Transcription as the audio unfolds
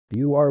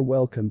You are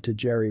welcome to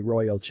Jerry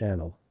Royal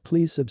channel.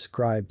 Please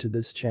subscribe to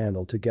this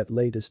channel to get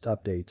latest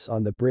updates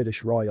on the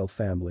British royal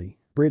family.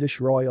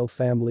 British royal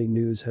family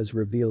news has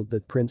revealed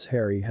that Prince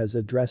Harry has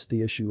addressed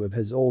the issue of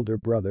his older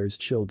brother's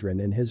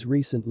children in his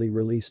recently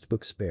released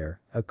book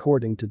Spare.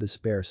 According to the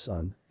Spare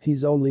Son,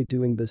 he's only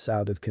doing this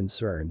out of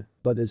concern,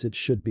 but as it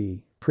should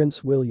be,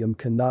 Prince William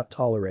cannot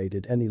tolerate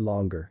it any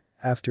longer.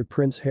 After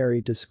Prince Harry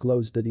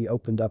disclosed that he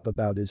opened up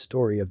about his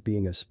story of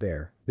being a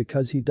spare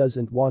because he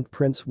doesn't want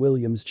Prince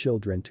William's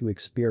children to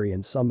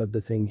experience some of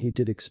the thing he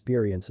did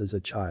experience as a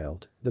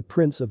child. The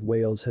Prince of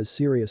Wales has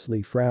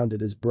seriously frowned at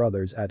his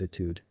brother's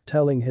attitude,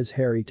 telling his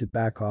Harry to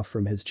back off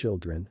from his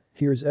children.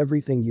 Here's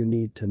everything you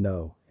need to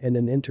know. In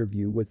an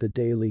interview with the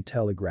Daily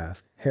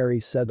Telegraph,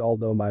 Harry said,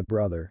 although my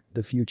brother,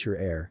 the future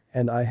heir,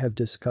 and I have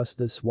discussed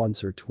this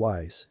once or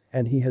twice,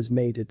 and he has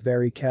made it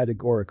very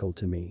categorical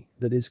to me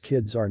that his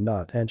kids are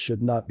not and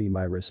should not be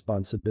my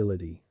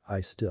responsibility, I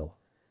still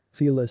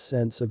feel a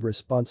sense of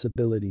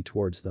responsibility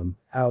towards them.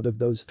 Out of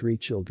those 3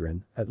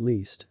 children, at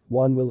least,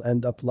 one will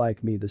end up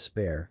like me, the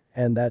spare,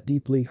 and that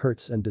deeply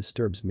hurts and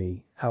disturbs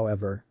me.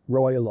 However,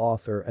 royal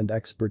author and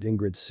expert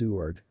Ingrid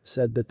Seward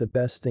said that the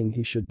best thing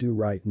he should do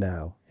right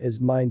now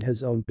is mind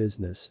his own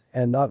business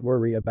and not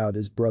worry about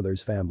his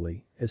brother's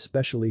family,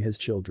 especially his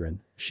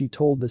children. She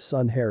told The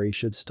Sun Harry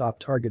should stop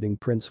targeting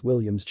Prince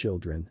William's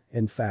children.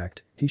 In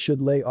fact, he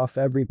should lay off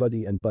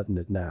everybody and button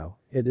it now.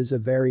 It is a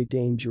very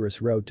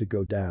dangerous road to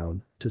go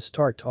down, to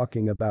start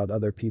talking about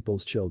other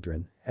people's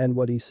children. And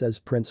what he says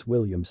Prince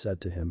William said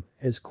to him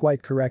is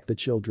quite correct. The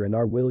children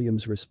are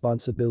William's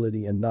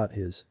responsibility and not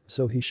his,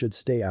 so he should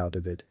stay out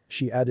of it.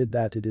 She added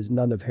that it is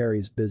none of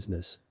Harry's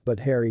business,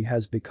 but Harry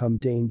has become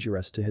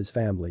dangerous to his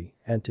family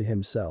and to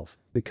himself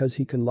because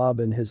he can lob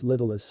in his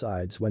little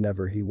asides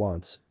whenever he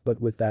wants. But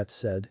with that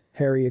said,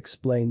 Harry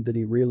explained that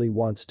he really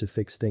wants to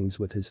fix things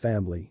with his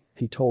family.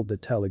 He told the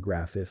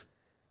Telegraph, if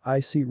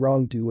I see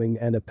wrongdoing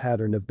and a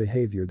pattern of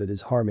behavior that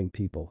is harming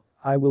people,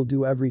 I will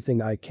do everything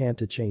I can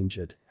to change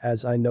it,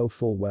 as I know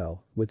full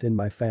well, within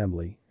my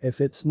family, if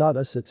it's not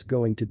us it's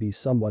going to be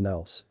someone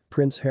else.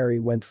 Prince Harry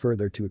went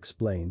further to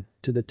explain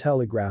to the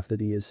Telegraph that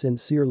he is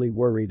sincerely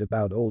worried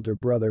about older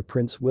brother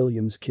Prince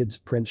William's kids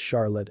Prince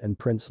Charlotte and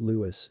Prince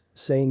Louis,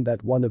 saying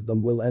that one of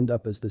them will end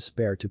up as the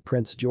spare to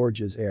Prince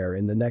George's heir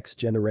in the next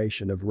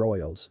generation of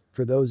royals.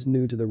 For those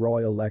new to the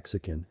royal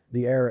lexicon,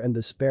 the heir and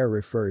the spare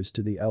refers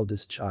to the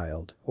eldest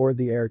child, or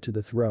the heir to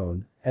the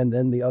throne, and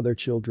then the other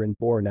children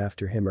born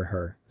after him or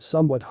her,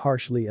 somewhat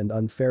harshly and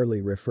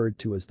unfairly referred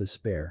to as the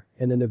spare,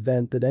 in an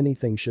event that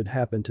anything should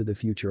happen to the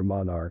future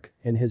monarch.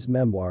 In his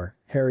memoir,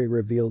 Harry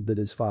revealed that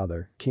his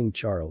father, King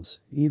Charles,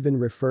 even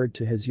referred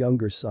to his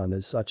younger son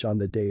as such on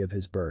the day of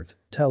his birth,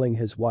 telling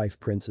his wife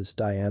Princess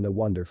Diana,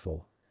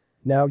 "Wonderful.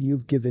 Now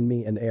you've given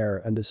me an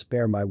heir and a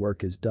spare, my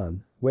work is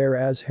done."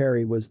 Whereas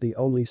Harry was the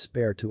only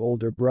spare to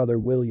older brother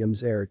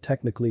William's heir,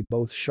 technically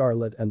both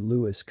Charlotte and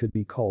Louis could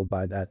be called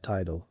by that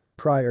title.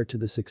 Prior to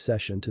the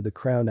succession to the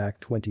Crown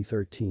Act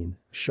 2013,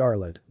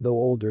 Charlotte, though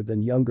older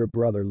than younger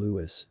brother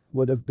Louis,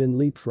 would have been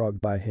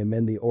leapfrogged by him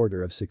in the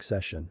order of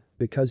succession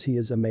because he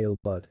is a male,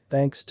 but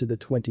thanks to the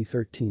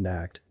 2013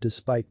 Act,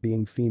 despite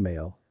being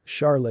female,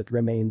 Charlotte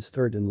remains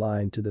third in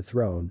line to the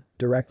throne,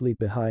 directly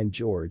behind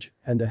George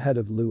and ahead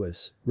of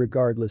Louis,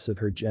 regardless of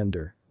her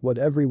gender. What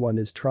everyone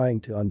is trying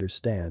to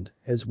understand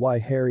is why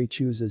Harry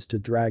chooses to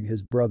drag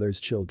his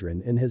brother's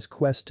children in his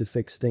quest to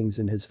fix things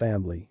in his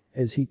family.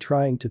 Is he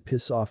trying to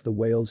piss off the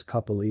Wales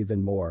couple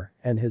even more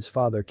and his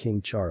father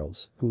King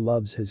Charles, who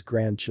loves his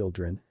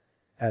grandchildren?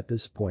 At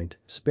this point,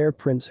 spare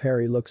Prince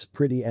Harry looks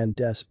pretty and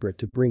desperate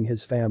to bring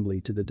his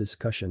family to the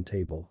discussion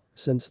table.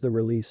 Since the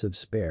release of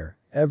Spare,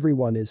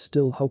 everyone is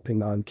still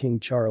hoping on King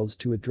Charles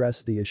to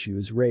address the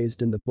issues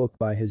raised in the book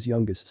by his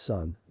youngest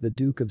son, the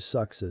Duke of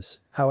Sussex.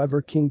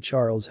 However, King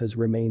Charles has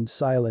remained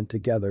silent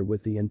together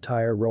with the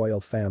entire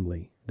royal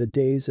family. The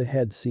days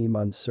ahead seem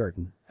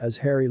uncertain, as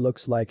Harry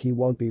looks like he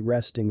won't be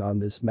resting on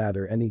this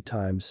matter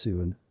anytime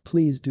soon.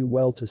 Please do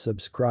well to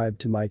subscribe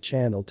to my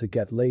channel to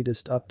get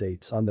latest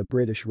updates on the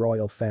British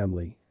royal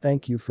family.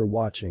 Thank you for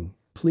watching.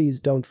 Please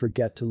don't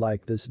forget to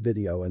like this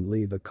video and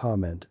leave a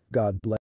comment. God bless.